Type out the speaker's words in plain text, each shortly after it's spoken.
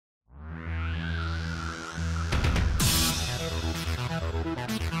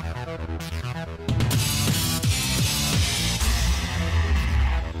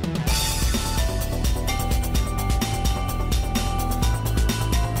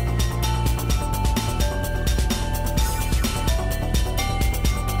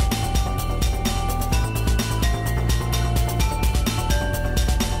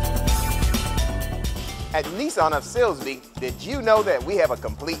At Nissan of Silsbee, did you know that we have a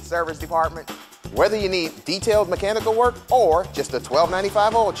complete service department? Whether you need detailed mechanical work or just a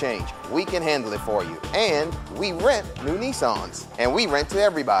 $12.95 oil change, we can handle it for you. And we rent new Nissans. And we rent to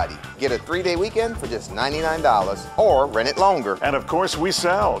everybody. Get a 3-day weekend for just $99 or rent it longer. And of course, we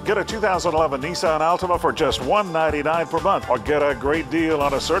sell. Get a 2011 Nissan Altima for just $199 per month or get a great deal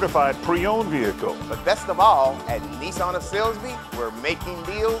on a certified pre-owned vehicle. But best of all, at Nissan of Silsbee, we're making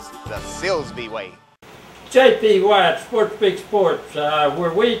deals the Silsbee way. JP White, SportsSpeak Sports,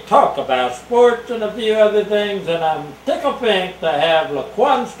 where we talk about sports and a few other things, and I'm tickled pink to have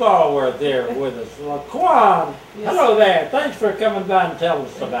LaQuan Stallworth here with us. LaQuan, yes. Hello there. Thanks for coming by and telling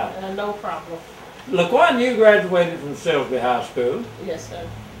us about it. No problem. LaQuan, you graduated from Silsbee High School. Yes, sir.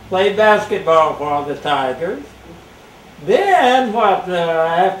 Played basketball for the Tigers. Then, what,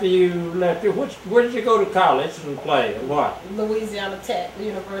 after you left, where did you go to college and play, and what? Louisiana Tech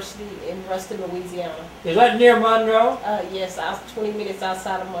University in Ruston, Louisiana. Is that near Monroe? Yes, I was 20 minutes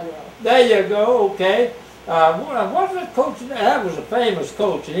outside of Monroe. There you go, okay. What was that coach? That was a famous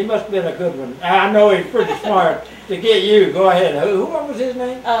coach, and he must have been a good one. I know he's pretty smart to get you. Go ahead. What was his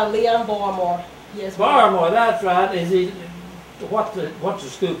name? Leon Barmore. Yes, Barmore, that's right. Is he? What's the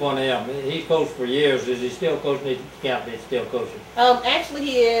scoop on him? He coached for years. Is he still coaching? He can't be still coaching. Actually,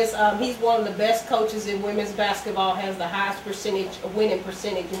 he is. He's one of the best coaches in women's basketball. Has the highest winning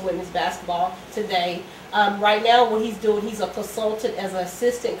percentage in women's basketball today. Right now, what he's doing, he's a consultant as an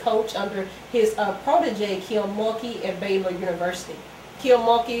assistant coach under his protege, Kim Mulkey at Baylor University. Kim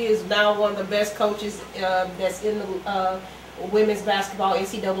Mulkey is now one of the best coaches that's in the women's basketball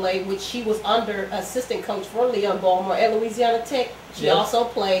NCAA, which she was under assistant coach for Leon Baltimore at Louisiana Tech. She also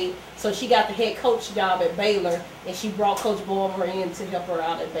played, so she got the head coach job at Baylor, and she brought Coach Baltimore in to help her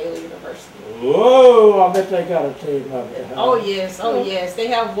out at Baylor University. Whoa! I bet they got a team up there. Oh yes, oh yes. They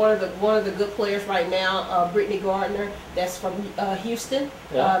have one of the good players right now, Brittany Gardner, that's from Houston.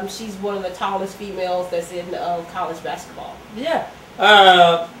 Yeah. She's one of the tallest females that's in college basketball. Yeah.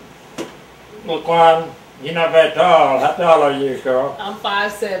 LaQuan, you're not very tall. How tall are you, Carl? I'm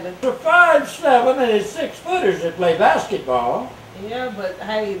 5'7". For 5'7", and it's 6-footers that play basketball. Yeah, but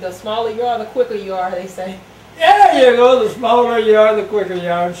hey, the smaller you are, the quicker you are, they say. There you go. The smaller you are, the quicker you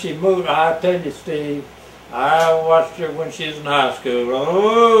are. And she moved. I tell you, Steve, I watched her when she was in high school.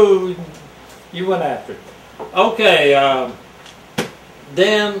 Oh, you went after it. Okay.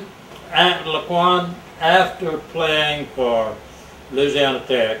 Then, LaQuan, after playing for Louisiana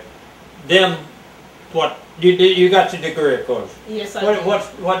Tech, then what? You got your degree, of course. Yes, I did.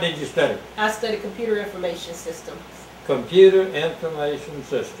 What did you study? I studied computer information systems. Computer information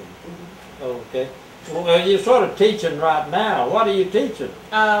systems. Mm-hmm. Okay. Well, you're sort of teaching right now. What are you teaching?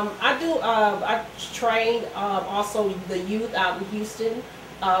 I train also the youth out in Houston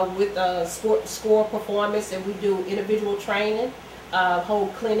with score performance, and we do individual training,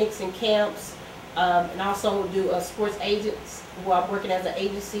 hold clinics and camps, and also do sports agents. Where I'm working as an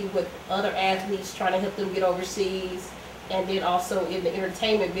agency with other athletes, trying to help them get overseas, and then also in the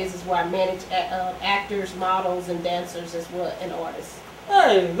entertainment business where I manage actors, models, and dancers as well, and artists.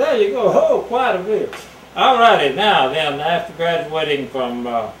 Hey, there you go. Oh, quite a bit. All righty. Now then, after graduating from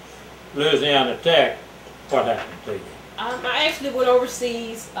Louisiana Tech, what happened to you? I actually went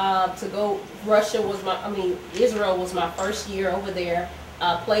overseas to go. Israel was my first year over there.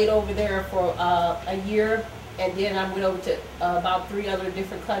 Played over there for a year. And then I went over to about 3 other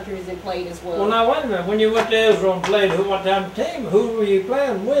different countries and played as well. Well, now wait a minute. When you went to Israel and played, what kind of team? Who were you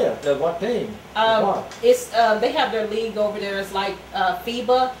playing with? What team? They have their league over there. It's like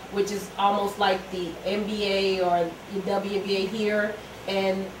FIBA, which is almost like the NBA or the WNBA here,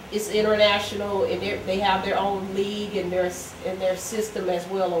 and it's international. And they have their own league and their system as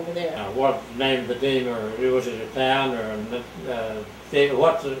well over there. What name of the team, or was it a town, or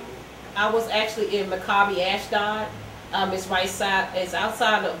what's the? I was actually in Maccabi Ashdod. It's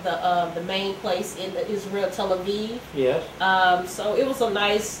outside of the main place in Israel, Tel Aviv. Yes. So it was a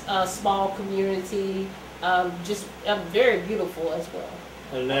nice small community, just very beautiful as well.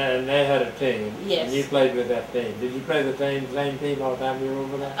 And they had a team. Yes. And you played with that team. Did you play the same team all the time you were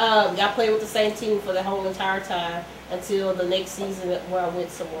over there? I played with the same team for the whole entire time until the next season where I went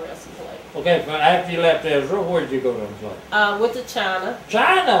somewhere else and played. Okay, but after you left Israel, where did you go to play? Went to China.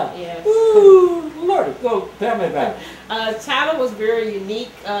 China? Yes. Ooh, Lord, go tell me about it. China was very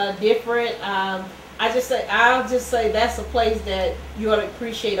unique, different. I'll just say that's a place that you ought to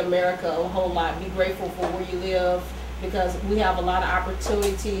appreciate America a whole lot. Be grateful for where you live, because we have a lot of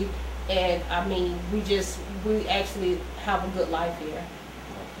opportunity, and I mean, we actually have a good life here.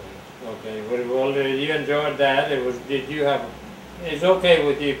 Okay. Well, you enjoyed that. Did you have it's okay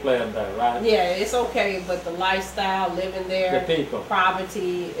with you playing there, right? Yeah, it's okay, but the lifestyle, living there, The people.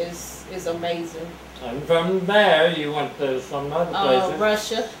 poverty is amazing. And from there, you went to some other places.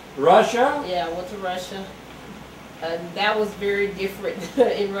 Russia. Russia? Yeah, I went to Russia. That was very different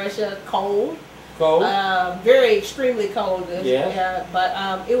in Russia. Cold. Cold? Very extremely cold. Yeah.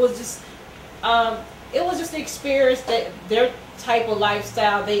 But it was just the experience that their type of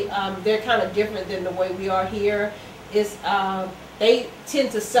lifestyle. They're kind of different than the way we are here. They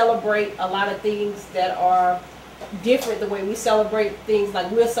tend to celebrate a lot of things that are different the way we celebrate things. Like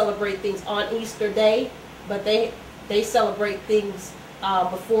we'll celebrate things on Easter Day, but they celebrate things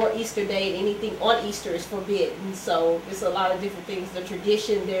before Easter Day, and anything on Easter is forbidden. So it's a lot of different things. The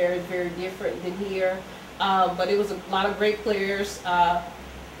tradition there is very different than here. But it was a lot of great players.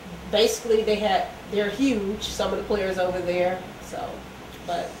 Basically, they're huge, some of the players over there. So,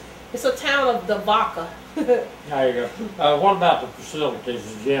 but it's a town of the vodka. There you go. What about the facilities,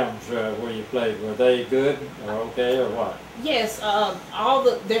 the gyms where you played? Were they good or okay or what? Yes,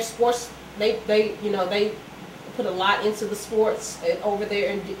 their sports. They put a lot into the sports over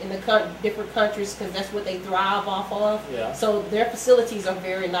there in the different countries because that's what they thrive off of. Yeah. So their facilities are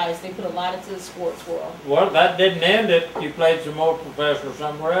very nice. They put a lot into the sports world. Well, that didn't end it. You played some more professional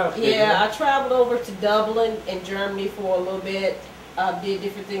somewhere else. Yeah, I traveled over to Dublin in Germany for a little bit. Did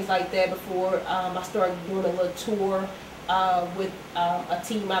different things like that before I started doing a little tour with a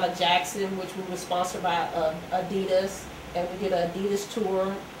team out of Jackson, which we were sponsored by Adidas, and we did an Adidas tour,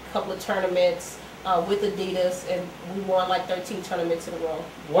 a couple of tournaments with Adidas, and we won like 13 tournaments in a row.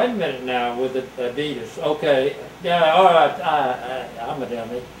 Wait a minute now with the Adidas. Okay, yeah, all right. I'm a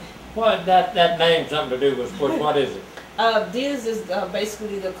dummy. What that name something to do with sports? What is it? Adidas is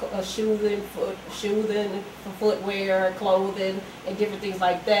basically the shoes for footwear, clothing, and different things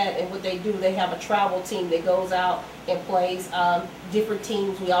like that. And what they do, they have a travel team that goes out and plays different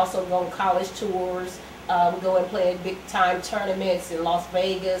teams. We also go on college tours. We go and play in big time tournaments in Las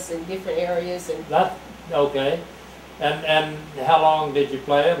Vegas and different areas. And that okay. And how long did you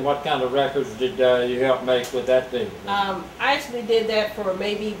play, and what kind of records did you help make with that team? I actually did that for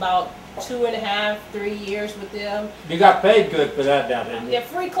maybe about 2.5, 3 years with them. You got paid good for that, now, didn't you? Yeah,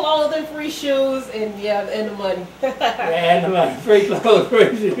 free clothing, free shoes, and and the money. And the money, free clothes,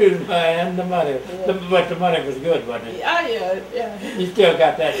 free shoes, and the money. Yeah. But the money was good, wasn't it? Yeah. You still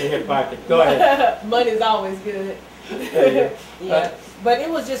got that in your pocket. Go ahead. Money's always good. Yeah, but it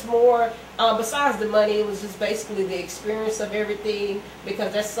was just more, besides the money, it was just basically the experience of everything,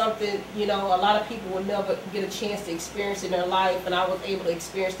 because that's something, a lot of people would never get a chance to experience in their life, and I was able to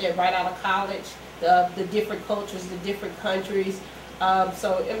experience that right out of college, the different cultures, the different countries.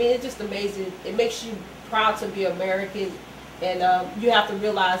 So, I mean, it's just amazing. It makes you proud to be American, and you have to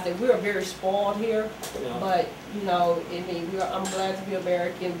realize that we are very spoiled here, but, I'm glad to be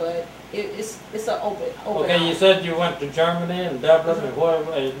American, but it's an open Okay, eye. you said you went to Germany and Dublin, and what?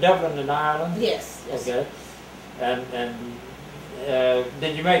 Dublin and Ireland. Yes. Okay, and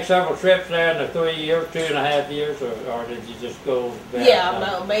did you make several trips there in the 3 years, 2.5 years, or did you just go back?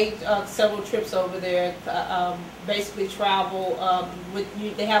 Yeah, I made several trips over there. Basically, travel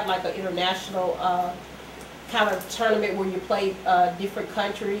they have like an international kind of tournament where you play different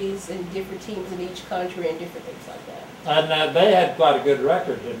countries and different teams in each country and different things like that. And they had quite a good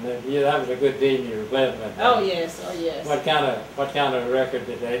record, didn't they? Yeah, that was a good team you were playing with. Oh yes. What kind of record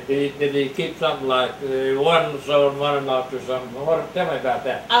did they? Did he keep something like one so and one lost or something? Tell me about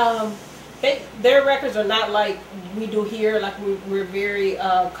that. Their records are not like we do here. Like we're very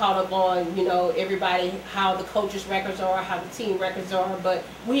caught up on everybody, how the coaches' records are, how the team records are. But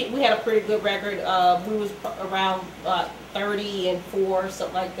we had a pretty good record. We was around 30-4,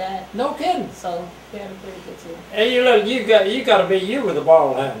 something like that. No kidding. So we had a pretty good team. Hey, you got to be you with the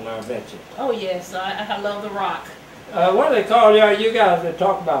ball handler, I bet you. Oh yes, I love the rock. What do they call you? You guys that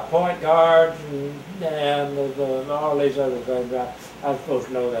talk about point guards and all these other things. I'm supposed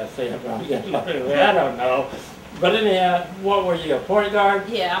to know that, I don't know. But anyhow, what were you, a point guard?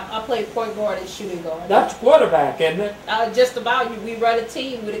 Yeah, I played point guard and shooting guard. That's quarterback, isn't it? Just about. We run a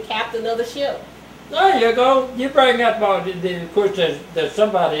team with a captain of the ship. There you go. You bring that ball. Of course, there's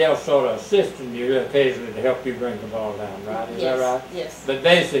somebody else sort of assisting you occasionally to help you bring the ball down, right? Is that right? Yes. But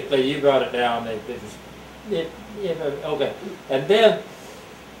basically, you brought it down. Okay. And then,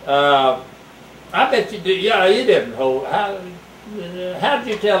 I bet you do. Yeah, you didn't hold. How did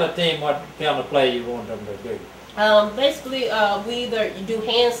you tell the team what kind of play you wanted them to do? Basically, we either do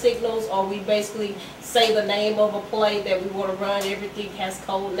hand signals or we basically say the name of a play that we want to run. Everything has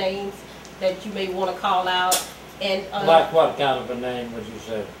code names that you may want to call out. And like what kind of a name would you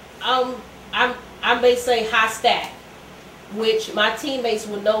say? I may say high stack. which my teammates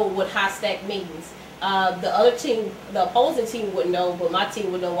would know what high stack means. The other team, the opposing team wouldn't know, but my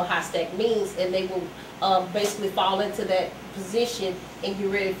team would know what high stack means, and they will basically fall into that position and get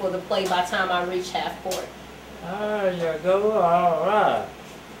ready for the play by the time I reach half court. There you go. All right.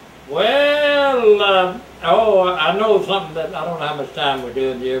 Well, I know something that I don't know how much time we're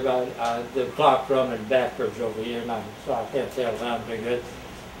doing here, but the clock's running backwards over here, and so I can't tell time too good.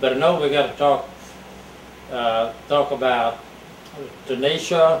 But I know we got to talk about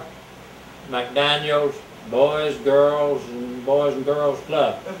Tanisha McDaniel's Boys and Girls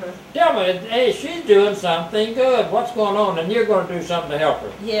Club. Tell me, hey, she's doing something good. What's going on? And you're going to do something to help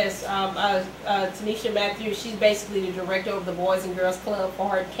her. Yes, Tanisha Matthews, she's basically the director of the Boys and Girls Club for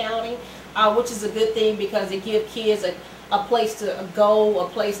Hardin County, which is a good thing because it gives kids a place to go, a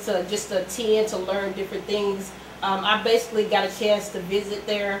place to just attend, to learn different things. I basically got a chance to visit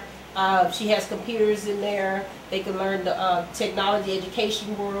there. She has computers in there. They can learn the technology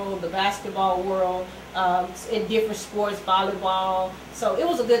education world, the basketball world, in different sports, volleyball. So it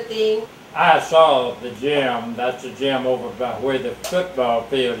was a good thing. I saw the gym. That's the gym over by where the football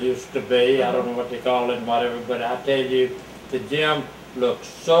field used to be. I don't know what they call it and whatever, but I tell you, the gym looks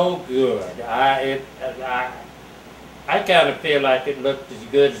so good. I kind of feel like it looked as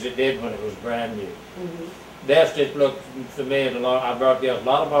good as it did when it was brand new. That's just looked to me, I brought you a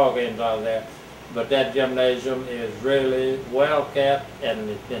lot of ball games out of there, but that gymnasium is really well kept, and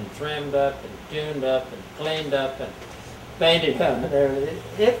it's been trimmed up and tuned up and cleaned up and painted up and everything.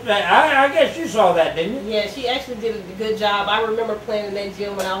 I guess you saw that, didn't you? Yeah, she actually did a good job. I remember playing in that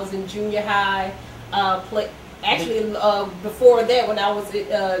gym when I was in junior high. Before that, when I was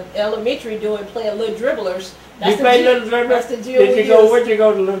at elementary playing Little Dribblers. You played Little Dribblers? That's the gym. Where'd you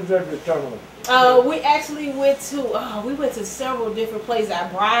go to Little Dribblers tournament? We actually went to several different places.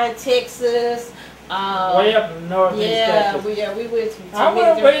 At Bryan, Texas. Way up in northeast Texas. We went to I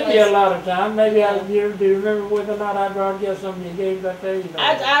went with you a lot of times. Maybe do you remember whether or not I brought you some of your games up there?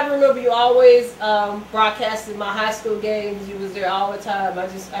 I remember you always broadcasting my high school games. You was there all the time. I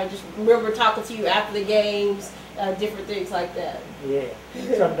just remember talking to you after the games, different things like that. Yeah.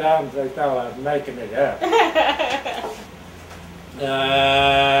 Sometimes they thought I was making it up.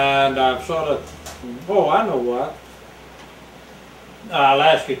 And I'm sort of, I know what. I'll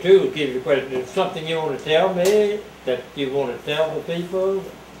ask you too, give you a question. Is something you want to tell me that you want to tell the people?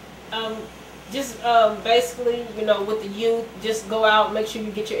 Basically, with the youth, just go out and make sure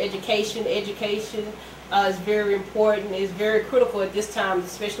you get your education. Education is very important. It's very critical at this time,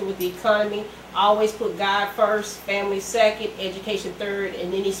 especially with the economy. Always put God first, family second, education third,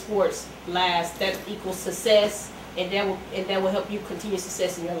 and any sports last. That equals success, and that will help you continue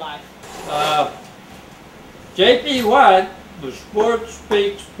success in your life. J.P. White with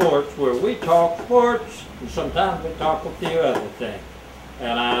SportsSpeak Sports, where we talk sports and sometimes we talk a few other things.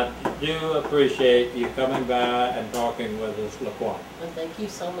 And I do appreciate you coming by and talking with us, LaQuan. Well, thank you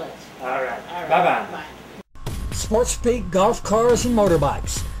so much. All right. Bye-bye. Bye. SportsSpeak Golf Cars and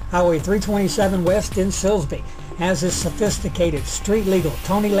Motorbikes. Highway 327 West in Silsbee has a sophisticated, street-legal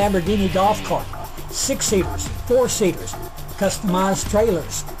Tony Lamborghini golf cart, 6-seaters, 4-seaters, customized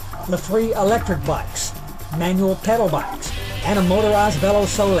trailers, LaFree electric bikes, manual pedal bikes, and a motorized Velo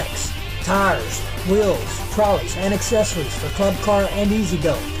Solex, tires, wheels, trolleys, and accessories for Club Car and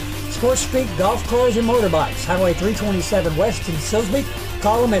E-Z-Go. SportsSpeak Golf Cars and Motorbikes, Highway 327 West in Silsbee.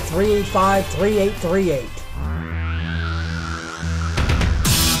 Call them at 385-3838.